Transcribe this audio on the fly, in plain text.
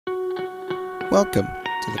Welcome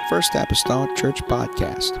to the First Apostolic Church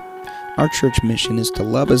Podcast. Our church mission is to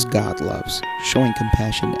love as God loves, showing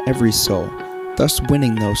compassion to every soul, thus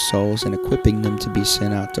winning those souls and equipping them to be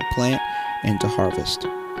sent out to plant and to harvest.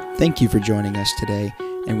 Thank you for joining us today,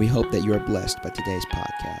 and we hope that you are blessed by today's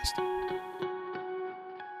podcast.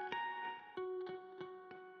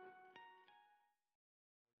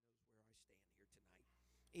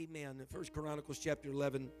 Amen. In 1 Chronicles chapter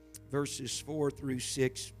 11, verses 4 through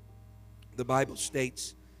 6, the Bible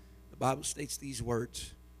states these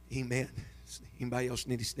words. Amen. Anybody else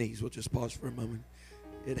need to sneeze? We'll just pause for a moment.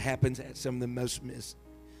 It happens at some of the most missed.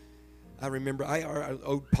 I remember, our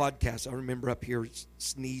old podcast, I remember up here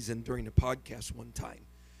sneezing during the podcast one time.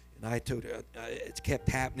 And I told her, it kept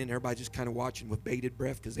happening. Everybody just kind of watching with bated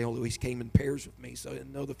breath because they always came in pairs with me. So I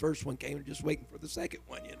didn't know the first one came and just waiting for the second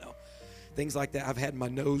one, you know. Things like that. I've had my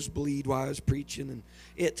nose bleed while I was preaching, and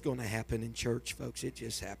it's going to happen in church, folks. It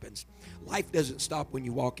just happens. Life doesn't stop when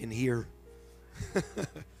you walk in here.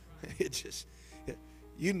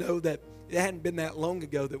 You know that it hadn't been that long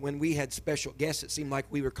ago that when we had special guests, it seemed like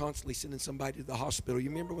we were constantly sending somebody to the hospital. You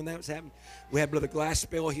remember when that was happening? We had Brother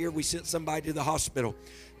Glasspell here. We sent somebody to the hospital.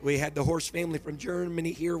 We had the Horse family from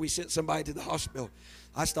Germany here. We sent somebody to the hospital.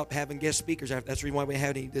 I stopped having guest speakers. That's the reason why we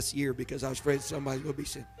had any this year, because I was afraid somebody's going to be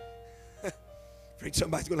sent. Afraid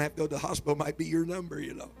somebody's going to have to go to the hospital. Might be your number,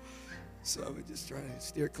 you know. So we just try to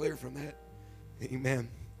steer clear from that. Amen.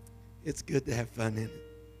 It's good to have fun in it.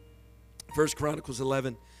 1 Chronicles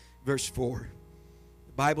 11, verse 4.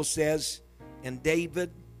 The Bible says, "And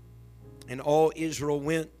David and all Israel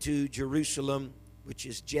went to Jerusalem, which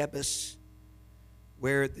is Jebus,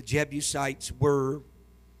 where the Jebusites were,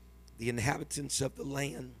 the inhabitants of the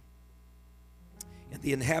land. And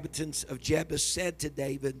the inhabitants of Jebus said to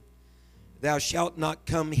David, Thou shalt not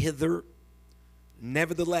come hither.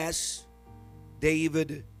 Nevertheless,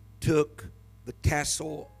 David took the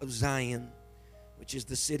castle of Zion, which is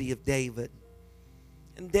the city of David.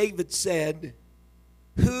 And David said,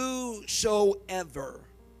 Whosoever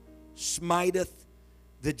smiteth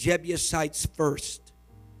the Jebusites first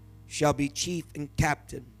shall be chief and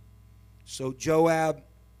captain. So Joab,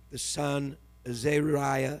 the son of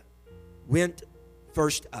Zeruiah, went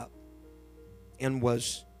first up and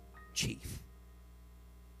was chief."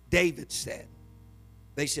 David said,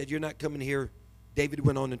 they said, "You're not coming here." David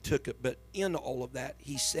went on and took it, but in all of that,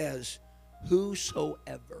 he says,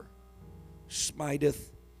 "Whosoever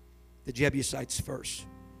smiteth the Jebusites first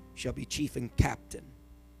shall be chief and captain."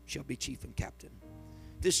 Shall be chief and captain.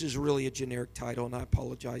 This is really a generic title, and I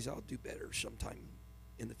apologize. I'll do better sometime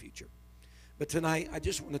in the future. But tonight, I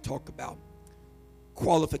just want to talk about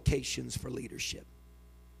qualifications for leadership.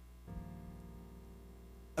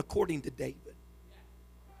 According to David.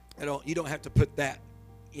 You don't have to put that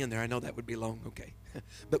in there. I know that would be long, okay.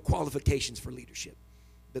 But qualifications for leadership.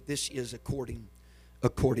 But this is according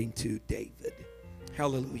to David.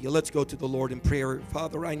 Hallelujah. Let's go to the Lord in prayer.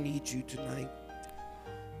 Father, I need you tonight.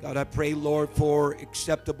 God, I pray, Lord, for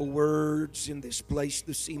acceptable words in this place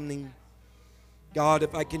this evening. God,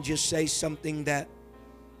 if I can just say something that,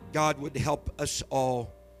 God, would help us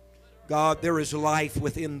all. God, there is life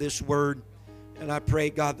within this word. And I pray,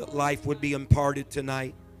 God, that life would be imparted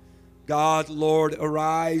tonight. God, Lord,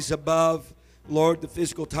 arise above, Lord, the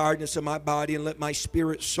physical tiredness of my body and let my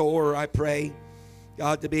spirit soar, I pray.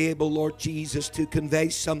 God, to be able, Lord Jesus, to convey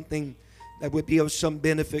something that would be of some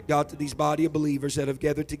benefit, God, to these body of believers that have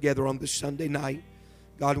gathered together on this Sunday night.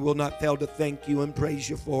 God, will not fail to thank you and praise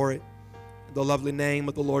you for it. In the lovely name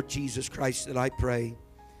of the Lord Jesus Christ that I pray.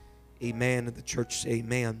 Amen. And the church say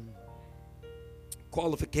amen.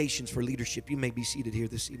 Qualifications for leadership. You may be seated here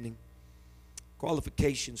this evening.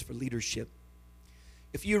 Qualifications for leadership.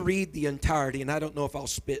 If you read the entirety, and I don't know if I'll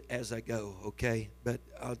spit as I go, okay? But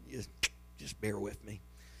I'll just bear with me.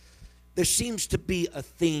 There seems to be a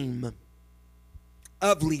theme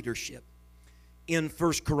of leadership in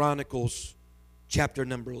 1 Chronicles chapter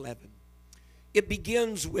number 11. It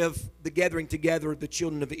begins with the gathering together of the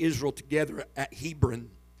children of Israel together at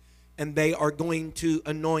Hebron. And they are going to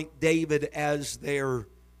anoint David as their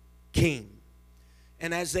king.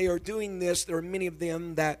 And as they are doing this, there are many of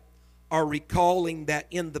them that are recalling that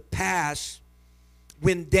in the past,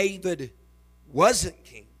 when David wasn't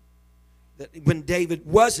king,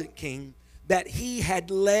 that he had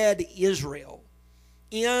led Israel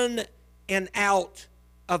in and out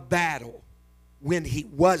of battle when he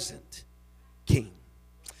wasn't king.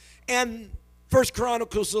 And 1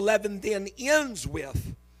 Chronicles 11 then ends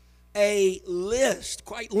with a list,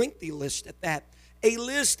 quite lengthy list at that, a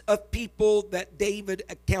list of people that David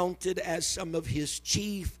accounted as some of his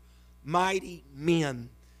chief mighty men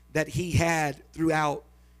that he had throughout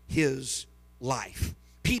his life.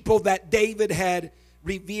 People that David had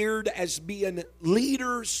revered as being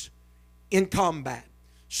leaders in combat.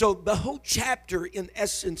 So the whole chapter, in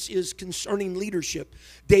essence, is concerning leadership.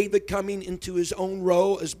 David coming into his own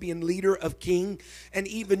role as being leader of king, and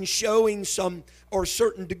even showing some or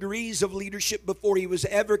certain degrees of leadership before he was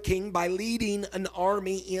ever king by leading an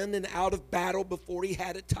army in and out of battle before he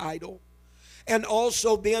had a title. And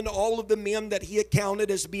also then all of the men that he accounted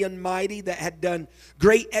as being mighty, that had done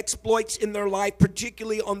great exploits in their life,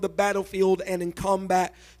 particularly on the battlefield and in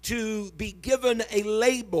combat, to be given a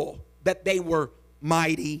label that they were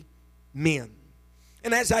mighty men.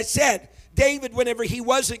 And as I said, David, whenever he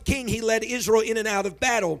wasn't king, he led Israel in and out of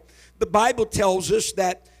battle. The Bible tells us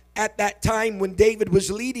that at that time when David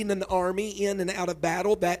was leading an army in and out of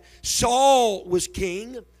battle, that Saul was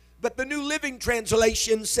king. But the New Living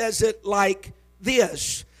Translation says it like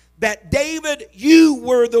this, that David, you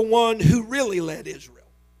were the one who really led Israel.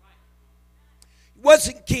 He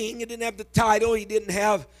wasn't king. He didn't have the title. He didn't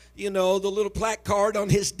have, the little placard on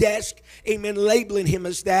his desk, amen, labeling him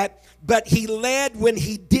as that. But he led when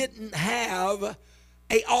he didn't have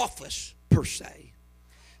an office, per se.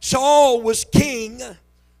 Saul was king,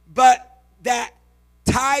 but that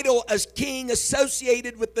title as king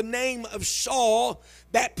associated with the name of Saul,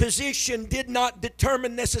 that position did not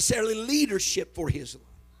determine necessarily leadership for his life,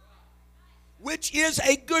 which is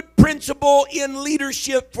a good principle in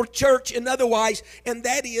leadership for church and otherwise, and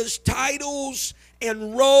that is titles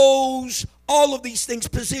and roles, all of these things,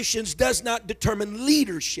 positions, does not determine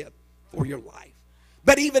leadership for your life.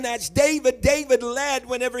 But even as David led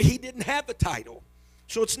whenever he didn't have a title.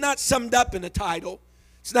 So it's not summed up in a title.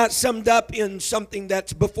 It's not summed up in something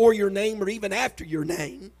that's before your name or even after your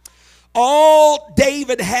name. All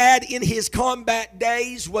David had in his combat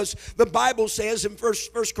days was, the Bible says in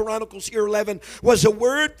First Chronicles here 11, was a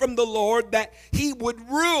word from the Lord that he would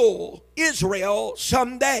rule Israel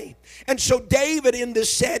someday. And so David in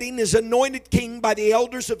this setting is anointed king by the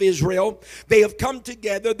elders of Israel. They have come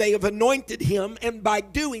together, they have anointed him, and by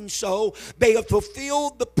doing so, they have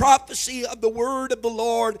fulfilled the prophecy of the word of the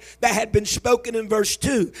Lord that had been spoken in verse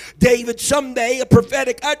 2. David, someday, a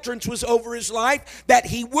prophetic utterance was over his life that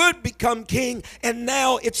he would become king, and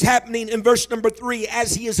now it's happening in verse number 3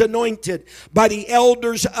 as he is anointed by the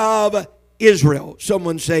elders of Israel.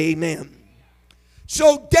 Someone say amen.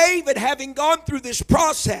 So David, having gone through this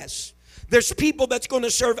process, there's people that's going to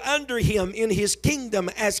serve under him in his kingdom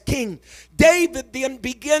as king. David then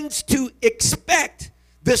begins to expect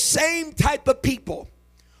the same type of people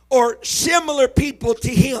or similar people to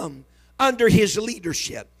him under his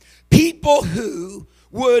leadership. People who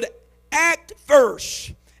would act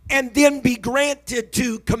first and then be granted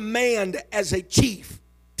to command as a chief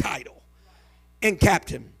title and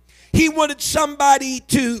captain. He wanted somebody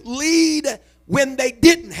to lead when they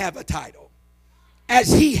didn't have a title, as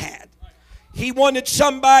he had. He wanted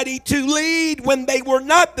somebody to lead when they were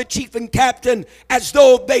not the chief and captain, as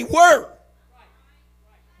though they were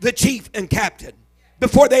the chief and captain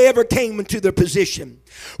before they ever came into their position.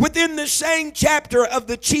 Within the same chapter of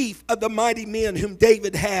the chief of the mighty men whom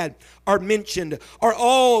David had are mentioned are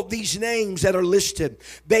all these names that are listed.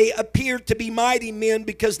 They appear to be mighty men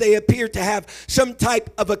because they appear to have some type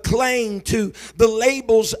of a claim to the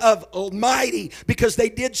labels of almighty, because they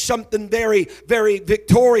did something very, very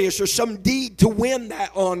victorious, or some deed to win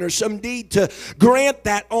that honor, some deed to grant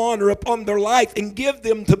that honor upon their life and give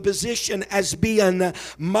them the position as being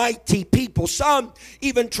mighty people. Some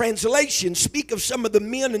even translations speak of some of the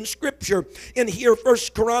men in Scripture in here, 1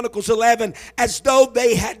 Chronicles 11, as though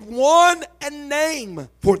they had won a name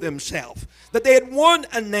for themselves. That they had won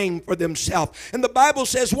a name for themselves. And the Bible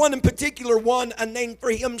says one in particular won a name for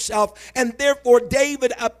himself, and therefore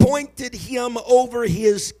David appointed him over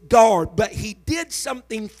his guard. But he did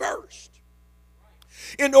something first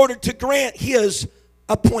in order to grant his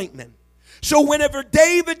appointment. So whenever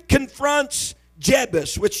David confronts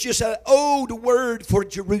Jebus, which is an old word for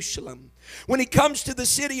Jerusalem, when he comes to the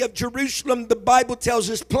city of Jerusalem, the Bible tells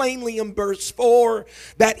us plainly in verse 4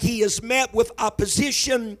 that he is met with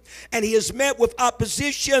opposition, and he is met with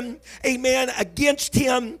opposition, amen, against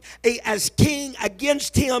him as king,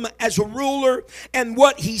 against him as a ruler. And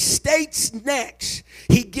what he states next,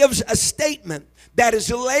 he gives a statement that is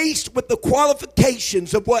laced with the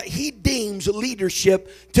qualifications of what he deems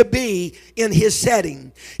leadership to be in his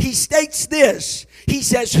setting. He states this, he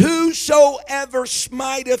says, whosoever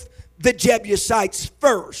smiteth the Jebusites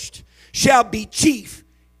first shall be chief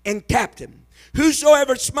and captain.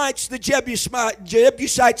 Whosoever smites the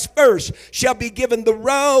Jebusites first shall be given the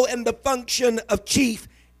role and the function of chief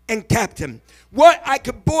and captain. What I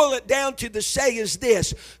could boil it down to say is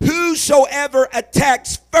this: whosoever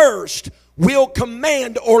attacks first will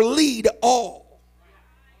command or lead all.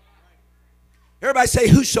 Everybody say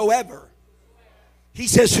whosoever. He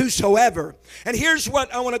says whosoever. And here's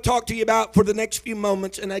what I want to talk to you about for the next few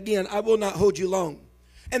moments. And again, I will not hold you long.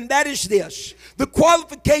 And that is this. The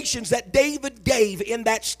qualifications that David gave in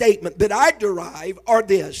that statement that I derive are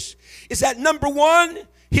this. Is that number one,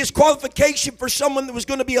 his qualification for someone that was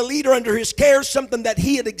going to be a leader under his care, something that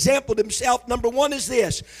he had exampled himself. Number one is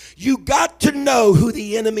this. You got to know who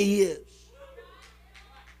the enemy is.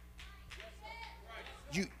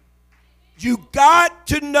 You got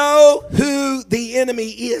to know who the enemy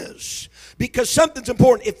is. Because something's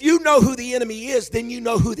important. If you know who the enemy is, then you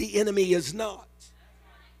know who the enemy is not.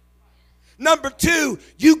 Number two,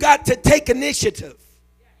 you got to take initiative.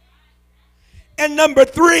 And number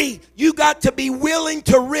three, you got to be willing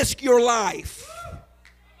to risk your life.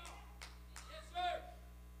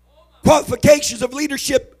 Qualifications of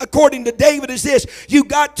leadership according to David is this. You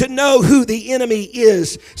got to know who the enemy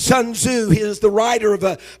is. Sun Tzu, he is the writer of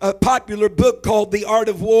a popular book called The Art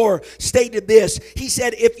of War, stated this. He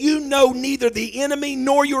said, if you know neither the enemy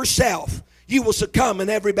nor yourself, you will succumb in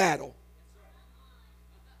every battle.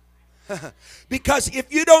 Because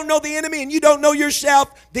if you don't know the enemy and you don't know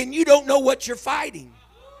yourself, then you don't know what you're fighting.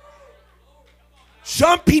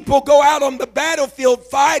 Some people go out on the battlefield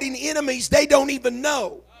fighting enemies they don't even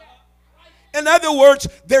know. In other words,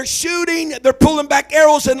 they're shooting, they're pulling back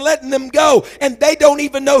arrows and letting them go, and they don't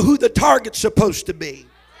even know who the target's supposed to be.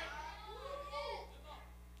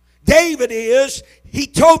 David he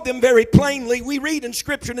told them very plainly. We read in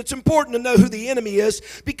Scripture, and it's important to know who the enemy is,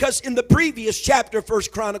 because in the previous chapter, 1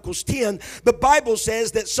 Chronicles 10, the Bible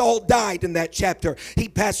says that Saul died in that chapter. He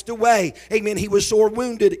passed away. Amen. He was sore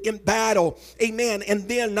wounded in battle. Amen. And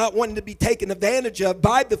then, not wanting to be taken advantage of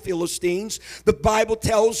by the Philistines, the Bible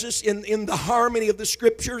tells us in the harmony of the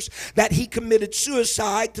Scriptures that he committed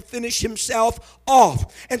suicide to finish himself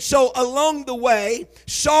off. And so along the way,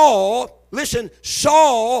 Saul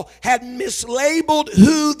had mislabeled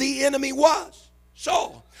who the enemy was.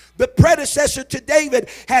 Saul, the predecessor to David,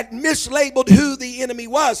 had mislabeled who the enemy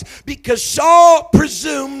was, because Saul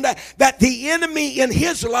presumed that the enemy in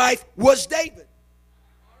his life was David.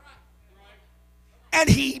 And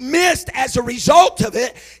he missed, as a result of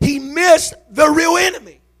it, he missed the real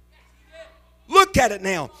enemy. Look at it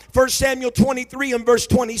now. 1 Samuel 23 and verse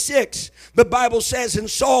 26. The Bible says, and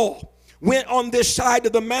Saul went on this side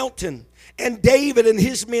of the mountain, and David and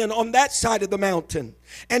his men on that side of the mountain.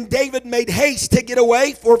 And David made haste to get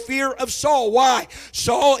away for fear of Saul. Why?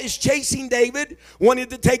 Saul is chasing David, wanted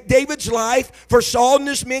to take David's life. For Saul and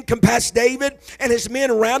his men compassed David and his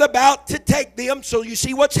men round about to take them. So you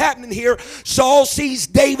see what's happening here. Saul sees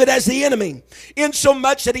David as the enemy,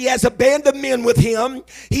 insomuch that he has a band of men with him.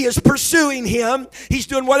 He is pursuing him. He's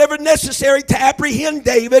doing whatever necessary to apprehend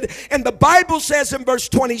David. And the Bible says in verse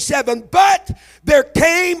 27, but there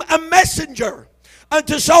came a messenger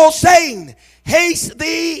unto Saul, saying, haste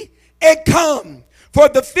thee and come, for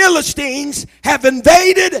the Philistines have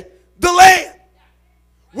invaded the land.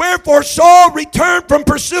 Wherefore Saul returned from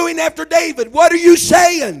pursuing after David. What are you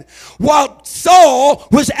saying? While Saul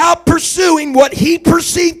was out pursuing what he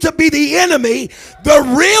perceived to be the enemy, the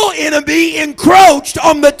real enemy encroached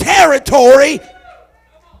on the territory.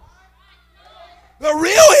 The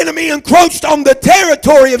real enemy encroached on the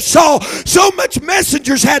territory of Saul. So much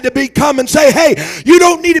messengers had to be come and say, hey, you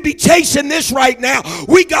don't need to be chasing this right now.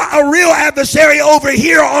 We got a real adversary over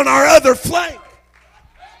here on our other flank.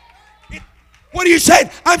 What are you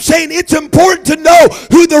saying? I'm saying it's important to know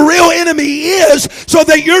who the real enemy is, so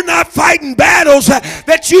that you're not fighting battles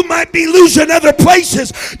that you might be losing other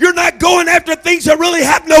places. You're not going after things that really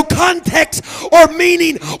have no context or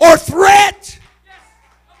meaning or threat.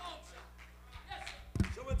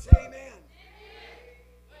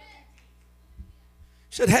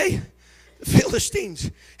 Said, hey, the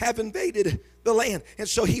Philistines have invaded the land. And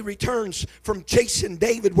so he returns from chasing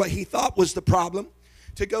David, what he thought was the problem,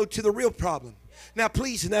 to go to the real problem. Now,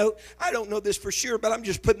 please note, I don't know this for sure, but I'm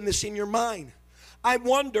just putting this in your mind. I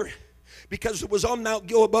wonder, because it was on Mount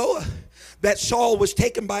Gilboa that Saul was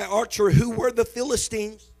taken by an archer. Who were the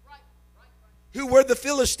Philistines? Who were the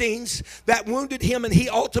Philistines that wounded him and he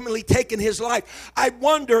ultimately taken his life? I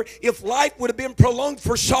wonder if life would have been prolonged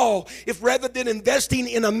for Saul if, rather than investing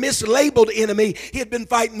in a mislabeled enemy, he had been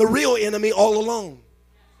fighting the real enemy all alone.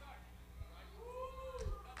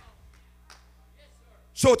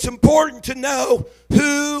 So it's important to know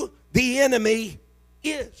who the enemy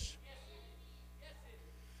is.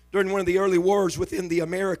 During one of the early wars within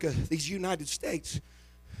these United States,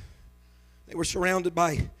 they were surrounded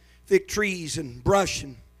by thick trees and brush,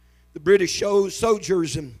 and the British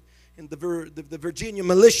soldiers and the Virginia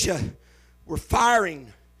militia were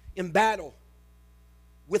firing in battle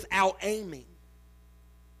without aiming,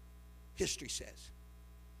 history says.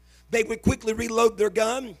 They would quickly reload their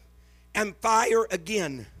gun and fire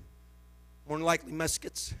again. More than likely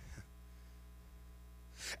muskets.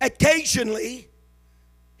 Occasionally,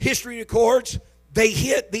 history records, they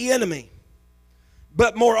hit the enemy.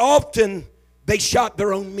 But more often, they shot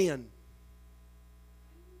their own men.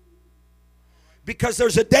 Because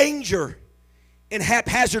there's a danger in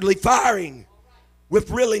haphazardly firing with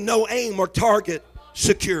really no aim or target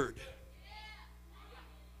secured.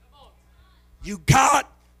 You got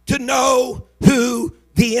to know who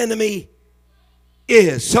the enemy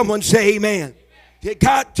is. Someone say amen. You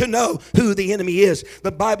got to know who the enemy is.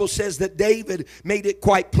 The Bible says that David made it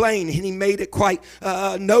quite plain, and he made it quite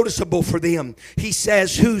noticeable for them. He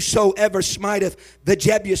says, whosoever smiteth the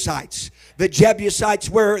Jebusites. The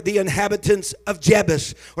Jebusites were the inhabitants of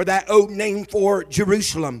Jebus, or that old name for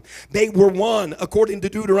Jerusalem. They were one, according to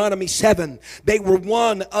Deuteronomy 7. They were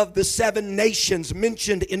one of the 7 nations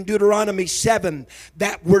mentioned in Deuteronomy 7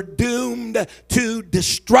 that were doomed to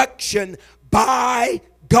destruction by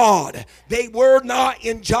God. They were not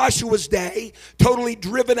in Joshua's day totally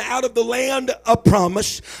driven out of the land of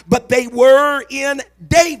promise, but they were in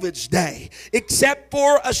David's day, except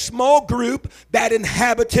for a small group that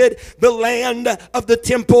inhabited the land of the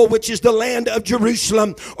temple, which is the land of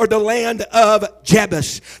Jerusalem, or the land of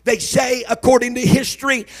Jebus. They say, according to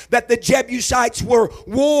history, that the Jebusites were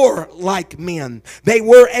warlike men. They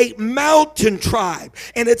were a mountain tribe,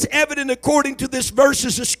 and it's evident according to this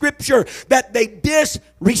verses of scripture that they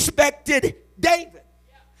disrespected David,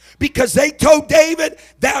 because they told David,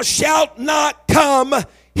 thou shalt not come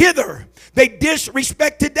hither. They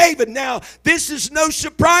disrespected David. Now, this is no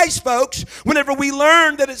surprise, folks, whenever we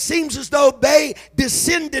learn that it seems as though they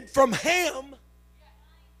descended from Ham,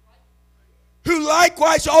 who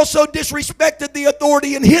likewise also disrespected the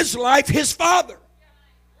authority in his life, his father.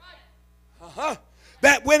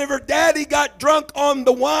 That whenever daddy got drunk on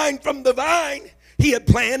the wine from the vine he had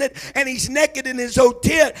planted, and he's naked in his own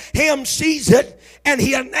tent, Ham sees it and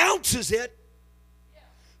he announces it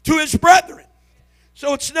to his brethren.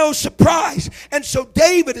 So it's no surprise. And so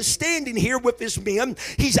David is standing here with his men.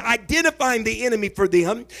 He's identifying the enemy for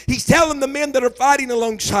them. He's telling the men that are fighting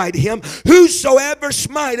alongside him, whosoever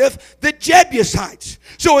smiteth the Jebusites.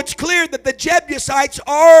 So it's clear that the Jebusites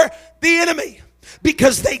are the enemy,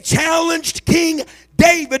 because they challenged King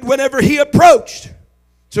David whenever he approached.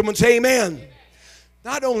 Someone say amen.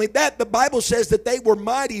 Not only that, the Bible says that they were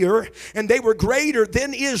mightier and they were greater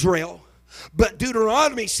than Israel. But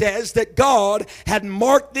Deuteronomy says that God had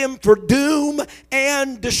marked them for doom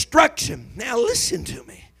and destruction. Now listen to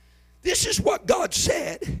me. This is what God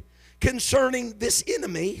said concerning this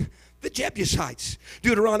enemy, the Jebusites.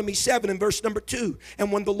 Deuteronomy 7 and verse number 2.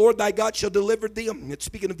 And when the Lord thy God shall deliver them, it's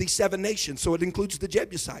speaking of these 7 nations, so it includes the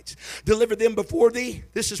Jebusites, deliver them before thee,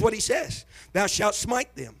 this is what he says, thou shalt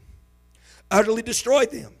smite them, utterly destroy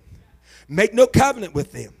them, make no covenant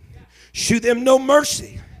with them, shew them no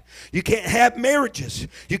mercy. You can't have marriages.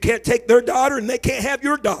 You can't take their daughter, and they can't have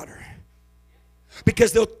your daughter,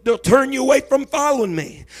 because they'll turn you away from following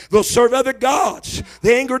me. They'll serve other gods.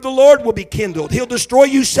 The anger of the Lord will be kindled. He'll destroy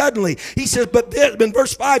you suddenly. He says, but this, in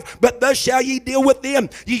verse 5, but thus shall ye deal with them.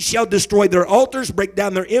 Ye shall destroy their altars, break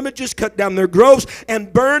down their images, cut down their groves,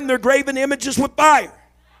 and burn their graven images with fire.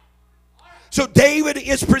 So David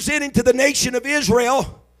is presenting to the nation of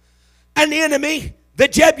Israel an enemy, the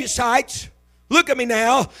Jebusites. Look at me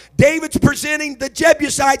now. David's presenting the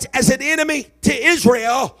Jebusites as an enemy to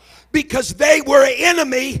Israel because they were an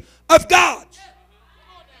enemy of God.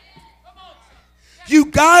 You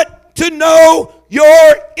got to know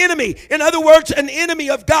your enemy. In other words, an enemy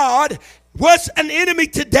of God was an enemy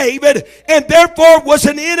to David, and therefore was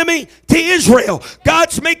an enemy to Israel.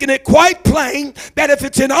 God's making it quite plain that if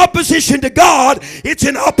it's in opposition to God, it's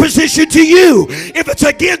in opposition to you. If it's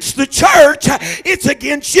against the church, it's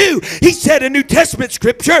against you. He said in New Testament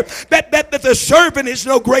scripture that the servant is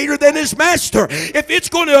no greater than his master. If it's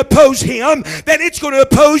going to oppose him, then it's going to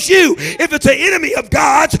oppose you. If it's an enemy of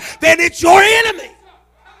God's, then it's your enemy.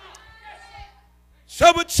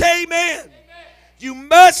 Someone say amen. You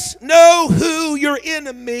must know who your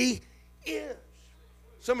enemy is.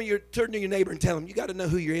 Some of you turn to your neighbor and tell them, you got to know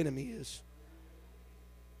who your enemy is.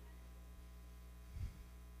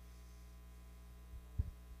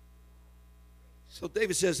 So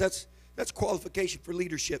David says that's qualification for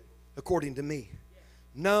leadership according to me.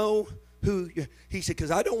 Know who he said,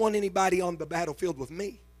 because I don't want anybody on the battlefield with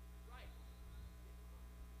me.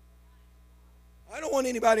 I don't want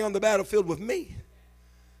anybody on the battlefield with me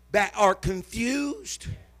that are confused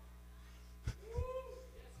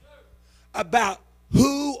about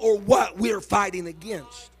who or what we're fighting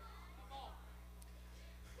against.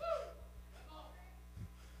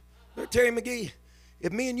 Terry McGee,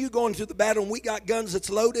 if me and you go into the battle and we got guns that's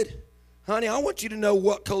loaded, honey, I want you to know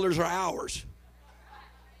what colors are ours.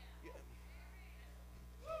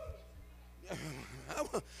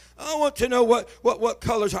 I want to know what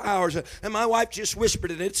colors are ours. And my wife just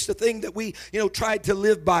whispered it. It's the thing that we, tried to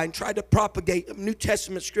live by and tried to propagate New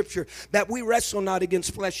Testament scripture, that we wrestle not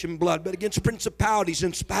against flesh and blood, but against principalities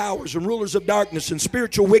and powers and rulers of darkness and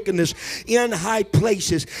spiritual wickedness in high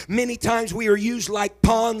places. Many times we are used like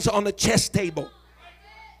pawns on a chess table.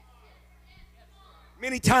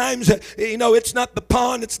 Many times, it's not the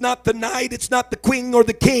pawn, it's not the knight, it's not the queen or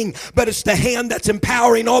the king, but it's the hand that's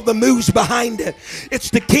empowering all the moves behind it. It's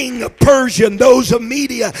the king of Persia and those of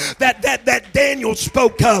Media that Daniel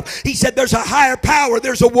spoke of. He said there's a higher power,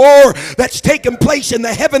 there's a war that's taking place in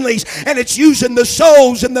the heavenlies, and it's using the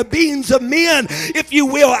souls and the beings of men, if you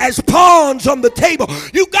will, as pawns on the table.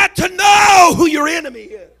 You got to know who your enemy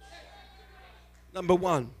is. Number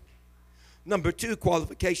one. Number two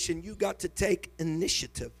qualification, you got to take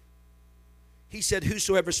initiative. He said,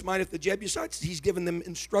 whosoever smiteth the Jebusites, he's given them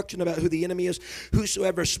instruction about who the enemy is.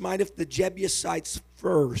 Whosoever smiteth the Jebusites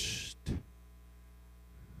first.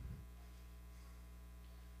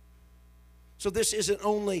 So this isn't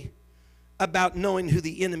only about knowing who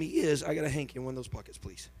the enemy is. I got a hanky in one of those pockets,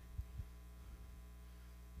 please.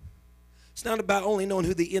 It's not about only knowing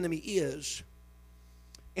who the enemy is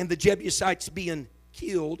and the Jebusites being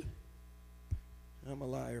killed. I'm a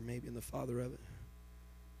liar, maybe, and the father of it.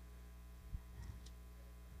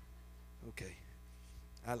 Okay,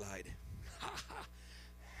 I lied.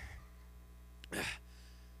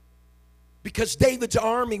 Because David's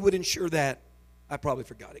army would ensure that. I probably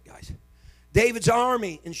forgot it, guys. David's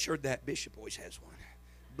army ensured that. Bishop always has one.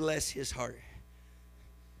 Bless his heart.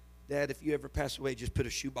 Dad, if you ever pass away, just put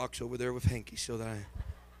a shoebox over there with hankies so that I...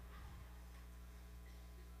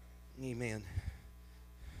 Amen.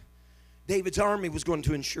 David's army was going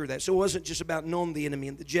to ensure that. So it wasn't just about knowing the enemy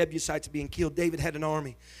and the Jebusites being killed. David had an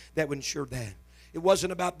army that would ensure that. It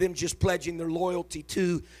wasn't about them just pledging their loyalty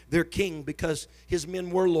to their king, because his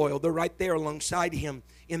men were loyal. They're right there alongside him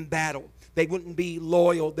in battle. They wouldn't be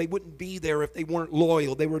loyal. They wouldn't be there if they weren't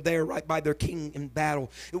loyal. They were there right by their king in battle.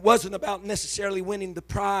 It wasn't about necessarily winning the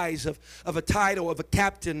prize of a title, of a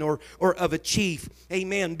captain, or of a chief.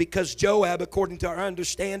 Amen. Because Joab, according to our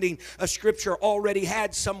understanding of Scripture, already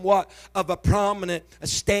had somewhat of a prominent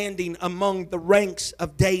standing among the ranks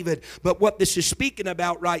of David. But what this is speaking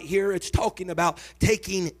about right here, it's talking about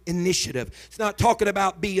taking initiative. It's not talking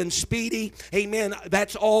about being speedy. Amen.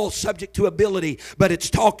 That's all subject to ability. But it's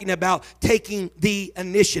talking about taking the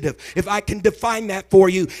initiative. If I can define that for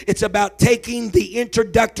you, it's about taking the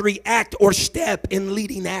introductory act or step in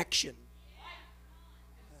leading action.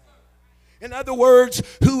 In other words,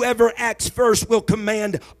 whoever acts first will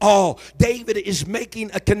command all. David is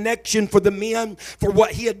making a connection for the men, for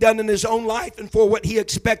what he had done in his own life and for what he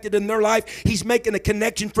expected in their life. He's making a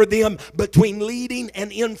connection for them between leading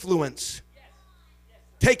and influence.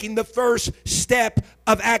 Taking the first step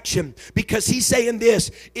of action, because he's saying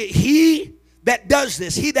this: he that does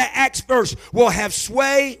this, he that acts first, will have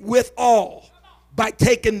sway with all by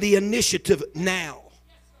taking the initiative now.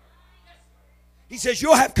 He says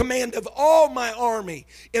you'll have command of all my army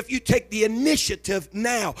if you take the initiative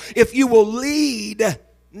now, if you will lead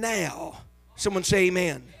now. Someone say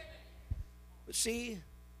amen. But see,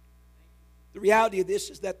 the reality of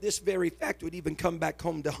this is that this very fact would even come back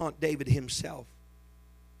home to haunt David himself.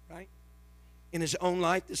 Right? In his own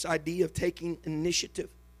life, this idea of taking initiative.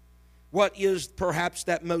 What is perhaps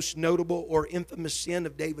that most notable or infamous sin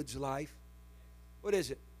of David's life? What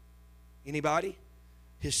is it? Anybody?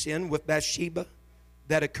 His sin with Bathsheba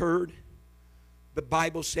that occurred. The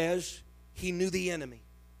Bible says he knew the enemy.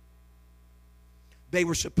 They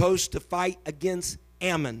were supposed to fight against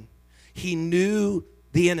Ammon. He knew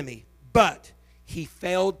the enemy, but he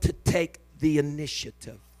failed to take the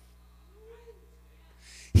initiative.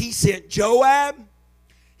 He sent Joab.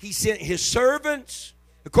 He sent his servants.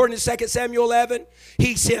 According to 2 Samuel 11,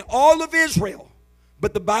 he sent all of Israel.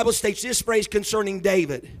 But the Bible states this phrase concerning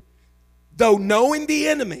David: though knowing the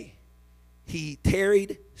enemy, he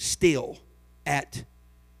tarried still at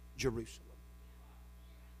Jerusalem.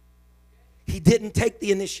 He didn't take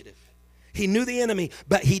the initiative. He knew the enemy,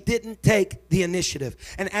 but he didn't take the initiative.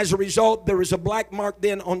 And as a result, there is a black mark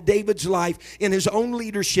then on David's life in his own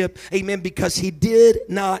leadership, amen, because he did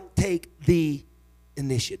not take the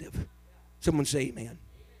initiative. Someone say amen.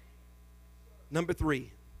 Number 3,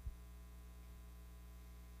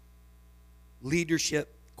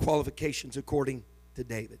 leadership qualifications according to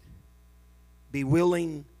David. be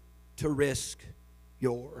willing to risk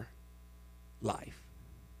your life.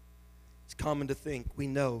 It's common to think, we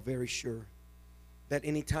know very sure, that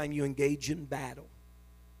anytime you engage in battle,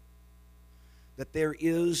 that there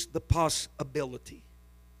is the possibility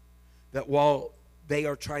that while they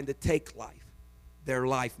are trying to take life, their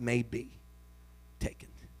life may be taken.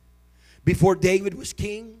 Before David was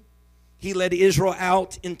king, he led Israel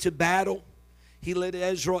out into battle. He led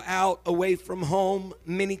Israel out away from home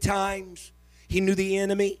many times. He knew the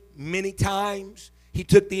enemy many times. He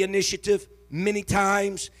took the initiative many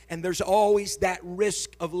times. And there's always that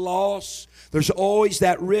risk of loss. There's always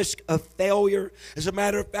that risk of failure. As a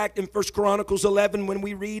matter of fact, in 1 Chronicles 11, when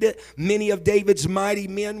we read it, many of David's mighty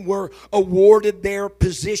men were awarded their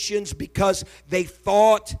positions because they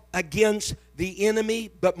fought against the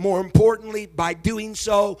enemy, but more importantly, by doing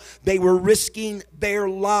so, they were risking their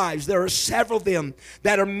lives. There are several of them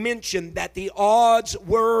that are mentioned that the odds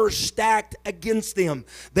were stacked against them.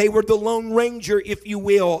 They were the Lone Ranger, if you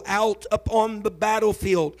will, out upon the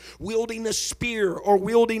battlefield, wielding a spear or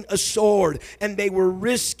wielding a sword, and they were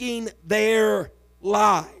risking their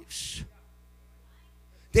lives.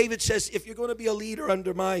 David says, if you're going to be a leader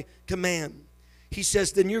under my command, he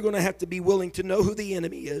says, then you're going to have to be willing to know who the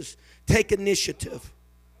enemy is, take initiative,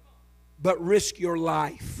 but risk your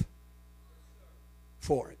life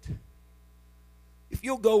for it. If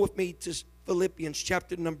you'll go with me to Philippians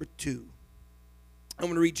chapter number 2, I'm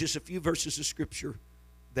going to read just a few verses of scripture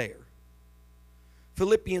there.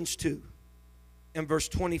 Philippians 2 and verse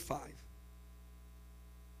 25.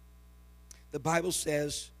 The Bible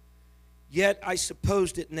says, yet I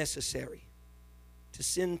supposed it necessary to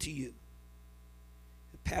send to you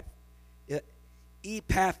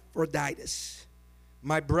Epaphroditus,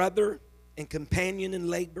 my brother and companion in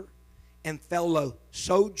labor and fellow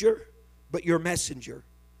soldier, but your messenger,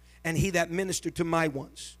 and he that ministered to my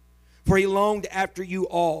wants. For he longed after you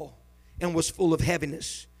all and was full of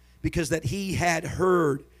heaviness, because that he had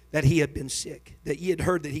heard that he had been sick, that ye had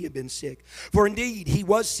heard that he had been sick. For indeed he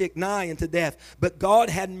was sick nigh unto death, but God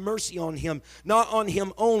had mercy on him, not on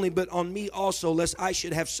him only, but on me also, lest I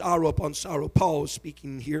should have sorrow upon sorrow. Paul is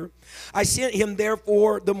speaking here. I sent him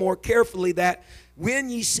therefore the more carefully, that when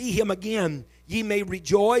ye see him again, ye may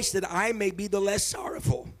rejoice, that I may be the less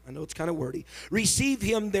sorrowful. I know it's kind of wordy. Receive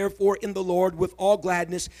him therefore in the Lord with all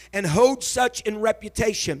gladness, and hold such in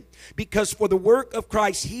reputation, because for the work of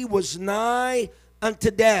Christ he was nigh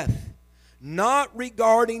unto death, not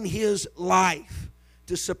regarding his life,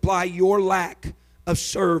 to supply your lack of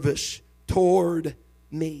service toward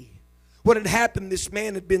me. What had happened, this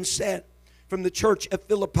man had been sent from the church of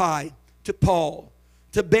Philippi to Paul,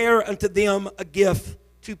 to bear unto them a gift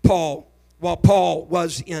to Paul, while Paul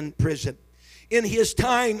was in prison. In his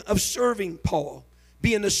time of serving Paul,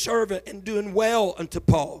 being a servant and doing well unto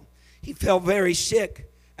Paul, he fell very sick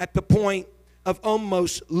at the point of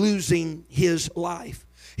almost losing his life.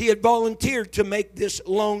 He had volunteered to make this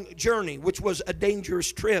long journey, which was a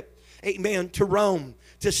dangerous trip, amen, to Rome,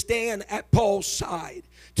 to stand at Paul's side,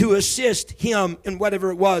 to assist him in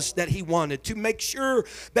whatever it was that he wanted, to make sure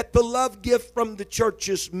that the love gift from the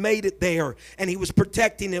churches made it there, and he was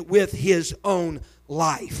protecting it with his own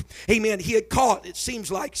life. Amen. He had caught, it seems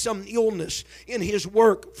like, some illness in his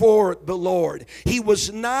work for the Lord. He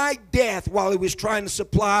was nigh death while he was trying to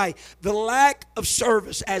supply the lack of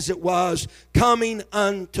service, as it was, coming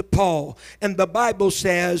unto Paul. And the Bible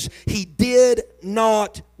says he did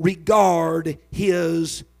not regard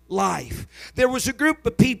his life. There was a group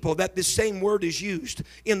of people that this same word is used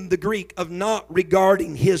in the Greek of not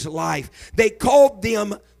regarding his life. They called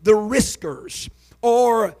them the riskers,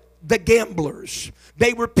 or the gamblers.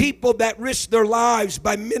 They were people that risked their lives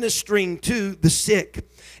by ministering to the sick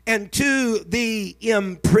and to the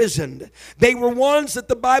imprisoned. They were ones that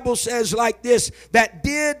the Bible says like this, that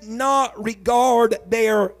did not regard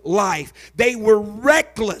their life. They were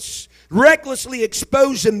recklessly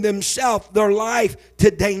exposing themselves, their life, to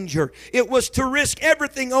danger. It was to risk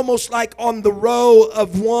everything, almost like on the row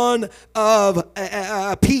of one of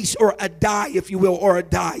a piece, or a die, if you will, or a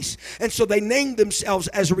dice. And so they named themselves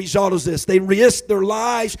as a result of this. They risked their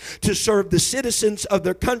lives to serve the citizens of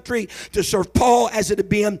their country, to serve Paul as it had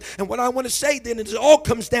been. And what I want to say then, it all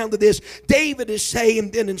comes down to this. David is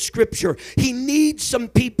saying then in Scripture, he needs some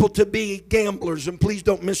people to be gamblers. And please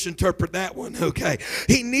don't misinterpret that one, okay?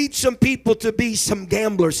 He needs some people to be some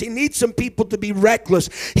gamblers. He needs some people to be reckless.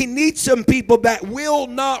 He needs some people that will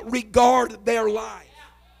not regard their life.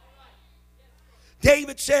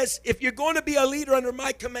 David says, if you're going to be a leader under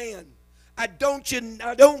my command, I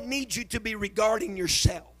don't need you to be regarding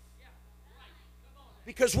yourself.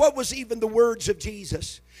 Because what was even the words of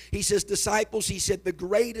Jesus? He says, disciples, he said, the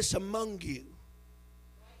greatest among you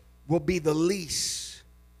will be the least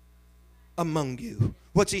among you.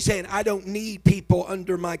 What's he saying? I don't need people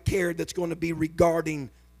under my care that's going to be regarding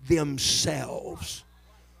themselves.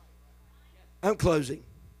 I'm closing.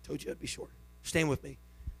 Told you I'd be short. Stand with me.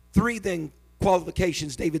 3 then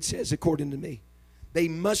qualifications David says according to me. They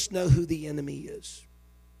must know who the enemy is.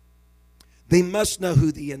 They must know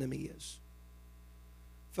who the enemy is.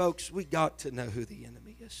 Folks, we got to know who the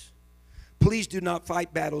enemy is. Please do not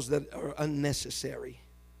fight battles that are unnecessary.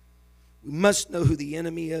 We must know who the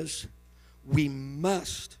enemy is. We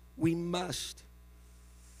must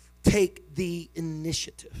take the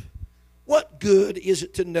initiative. What good is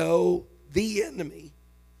it to know the enemy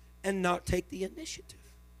and not take the initiative?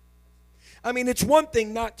 I mean, it's one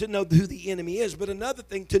thing not to know who the enemy is, but another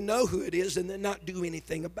thing to know who it is and then not do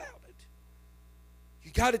anything about it.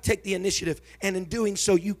 You got to take the initiative, and in doing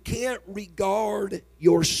so, you can't regard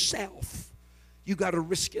yourself. You got to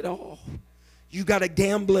risk it all. You got to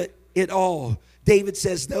gamble it all. David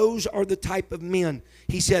says those are the type of men.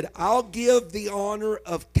 He said, I'll give the honor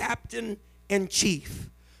of captain and chief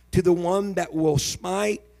to the one that will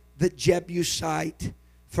smite the Jebusite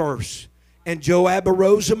first. And Joab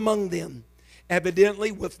arose among them,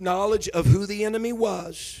 evidently with knowledge of who the enemy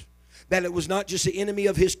was, that it was not just the enemy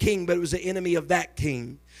of his king, but it was the enemy of that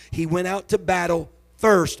king. He went out to battle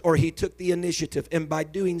first, or he took the initiative, and by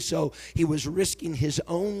doing so, he was risking his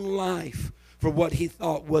own life for what he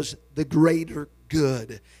thought was the greater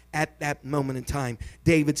good at that moment in time.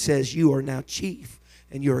 David says, you are now chief,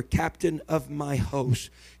 and you're a captain of my host.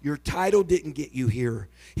 Your title didn't get you here.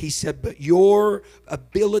 He said, but your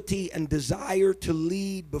ability and desire to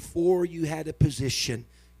lead before you had a position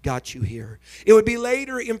got you here. It would be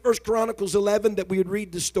later in 1 Chronicles 11 that we would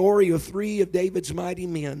read the story of 3 of David's mighty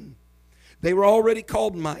men. They were already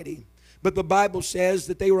called mighty, but the Bible says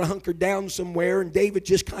that they were hunkered down somewhere, and David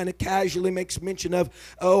just kind of casually makes mention of,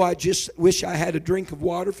 oh, I just wish I had a drink of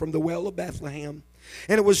water from the well of Bethlehem.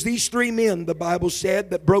 And it was these 3 men, the Bible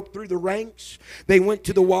said, that broke through the ranks. They went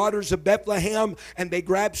to the waters of Bethlehem, and they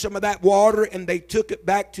grabbed some of that water, and they took it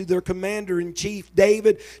back to their commander-in-chief,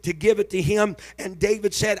 David, to give it to him. And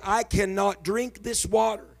David said, I cannot drink this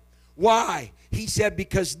water. Why? He said,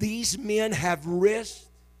 because these men have risked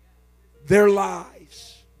their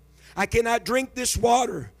lives. I cannot drink this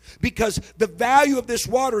water because the value of this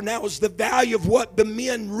water now is the value of what the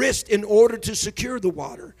men risked in order to secure the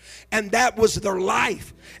water. And that was their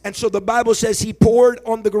life. And so the Bible says he poured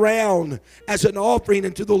on the ground as an offering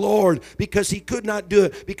unto the Lord because he could not do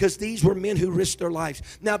it, because these were men who risked their lives.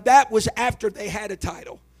 Now that was after they had a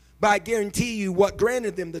title. But I guarantee you what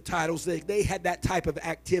granted them the titles, they had that type of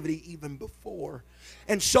activity even before.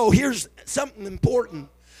 And so here's something important.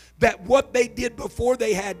 That what they did before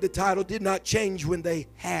they had the title did not change when they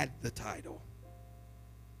had the title.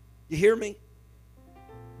 You hear me?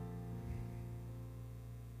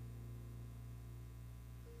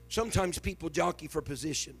 Sometimes people jockey for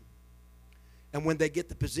position. And when they get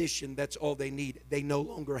the position, that's all they need. They no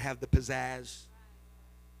longer have the pizzazz,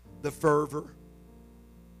 the fervor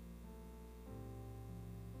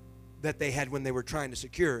that they had when they were trying to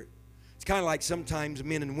secure it. It's kind of like sometimes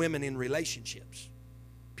men and women in relationships.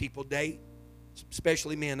 People date,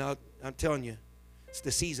 especially men. I'm telling you, it's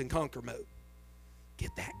the seize and conquer mode.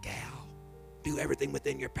 Get that gal. Do everything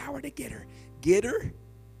within your power to get her. Get her,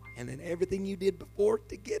 and then everything you did before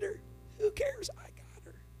to get her, who cares? I got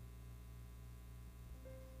her.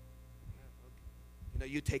 You know,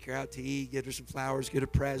 you take her out to eat, get her some flowers, get a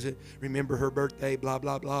present, remember her birthday, blah,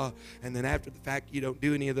 blah, blah. And then after the fact, you don't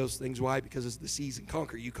do any of those things. Why? Because it's the seize and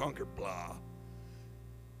conquer. You conquer, blah.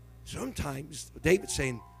 Sometimes, David's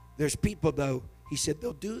saying, there's people, though, he said,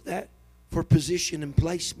 they'll do that for position and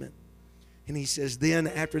placement. And he says, then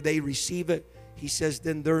after they receive it, he says,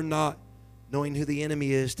 then they're not knowing who the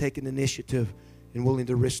enemy is, taking initiative and willing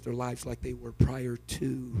to risk their lives like they were prior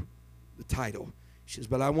to the title. He says,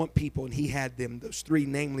 but I want people, and he had them, those 3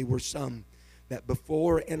 namely were some that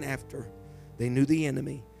before and after they knew the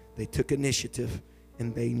enemy, they took initiative,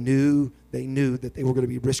 and they knew that they were going to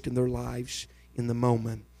be risking their lives in the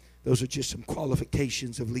moment. Those are just some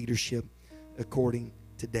qualifications of leadership according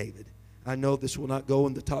to David. I know this will not go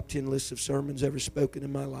in the top 10 lists of sermons ever spoken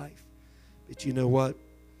in my life. But you know what?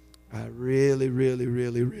 I really, really,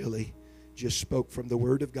 really, really just spoke from the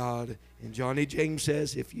Word of God. And Johnny James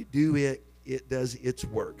says, if you do it, it does its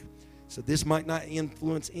work. So this might not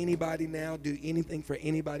influence anybody now, do anything for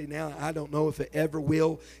anybody now. I don't know if it ever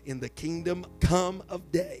will in the kingdom come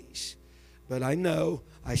of days. But I know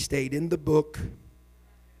I stayed in the book.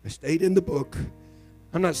 I stayed in the book.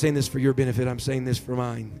 I'm not saying this for your benefit. I'm saying this for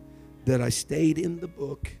mine. That I stayed in the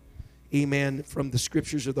book, amen, from the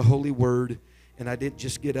scriptures of the Holy Word. And I didn't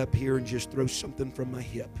just get up here and just throw something from my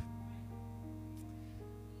hip.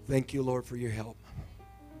 Thank you, Lord, for your help.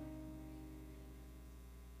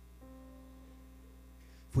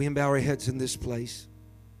 If we bow our heads in this place.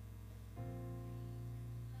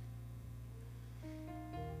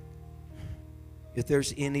 If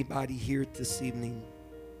there's anybody here this evening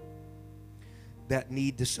that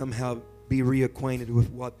need to somehow be reacquainted with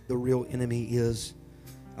what the real enemy is,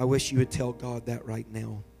 I wish you would tell God that right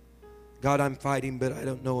now. God, I'm fighting, but I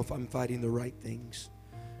don't know if I'm fighting the right things.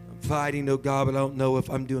 I'm fighting, oh God, but I don't know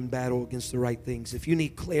if I'm doing battle against the right things. If you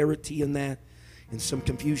need clarity in that and some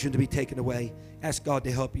confusion to be taken away, ask God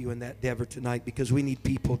to help you in that endeavor tonight, because we need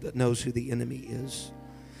people that knows who the enemy is.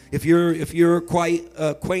 If you're quite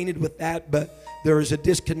acquainted with that, but there is a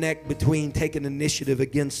disconnect between taking initiative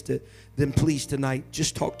against it, then please tonight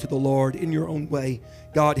just talk to the Lord in your own way.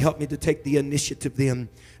 God, help me to take the initiative then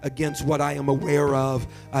against what I am aware of.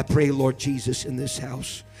 I pray, Lord Jesus, in this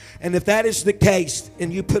house. And if that is the case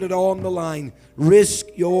and you put it all on the line, risk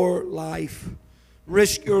your life.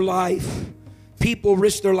 Risk your life. People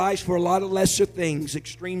risk their lives for a lot of lesser things,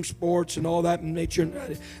 extreme sports and all that in nature.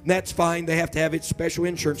 And that's fine. They have to have its special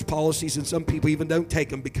insurance policies, and some people even don't take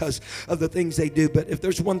them because of the things they do. But if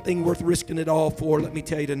there's one thing worth risking it all for, let me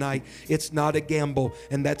tell you tonight, it's not a gamble,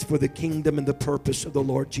 and that's for the kingdom and the purpose of the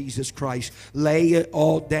Lord Jesus Christ. Lay it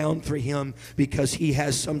all down for Him, because He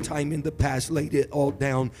has sometime in the past laid it all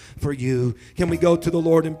down for you. Can we go to the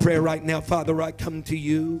Lord in prayer right now? Father, I come to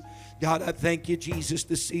you. God, I thank you, Jesus,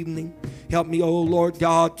 this evening. Help me, oh Lord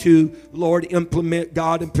God, to, Lord, implement,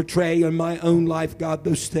 God, and portray in my own life, God,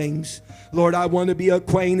 those things. Lord, I want to be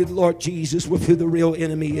acquainted, Lord Jesus, with who the real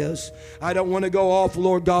enemy is. I don't want to go off,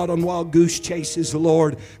 Lord God, on wild goose chases,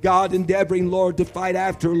 Lord. God, endeavoring, Lord, to fight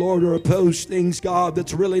after, Lord, or oppose things, God,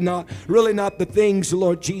 that's really not the things,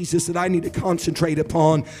 Lord Jesus, that I need to concentrate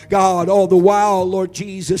upon. God, all the while, Lord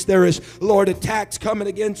Jesus, there is, Lord, attacks coming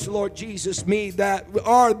against, Lord Jesus, me that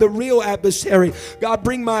are the real adversary. God,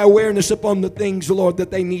 bring my awareness upon the things, Lord, that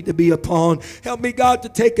they need to be upon. Help me, God, to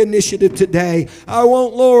take initiative today. I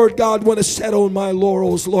won't, Lord God, want to settle on my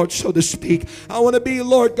laurels, Lord, so to speak. I want to be,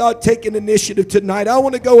 Lord God, taking initiative tonight. I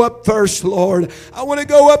want to go up first, Lord. I want to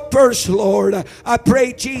go up first, Lord. I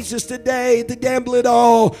pray, Jesus, today to gamble it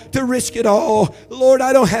all, to risk it all. Lord,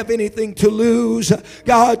 I don't have anything to lose.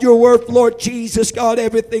 God, you're worth, Lord Jesus, God,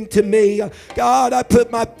 everything to me. God, I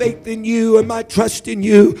put my faith in you and my trust in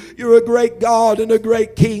you. You're a great God and a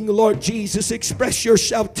great King, Lord Jesus. Express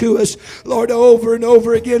yourself to us, Lord, over and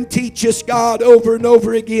over again. Teach us, God, over and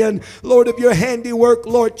over again, Lord, of your handiwork,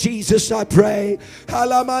 Lord Jesus, I pray.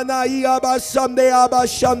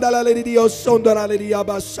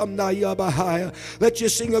 Let's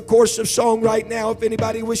just sing a chorus of song right now. If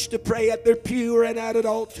anybody wishes to pray at their pew or at an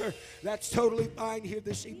altar, that's totally fine here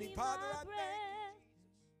this evening. Father, I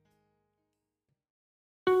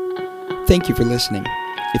Thank you for listening.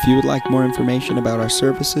 If you would like more information about our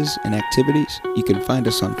services and activities, you can find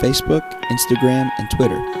us on Facebook, Instagram, and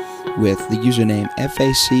Twitter with the username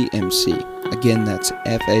FACMC. Again, that's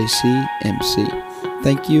FACMC.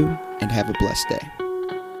 Thank you, and have a blessed day.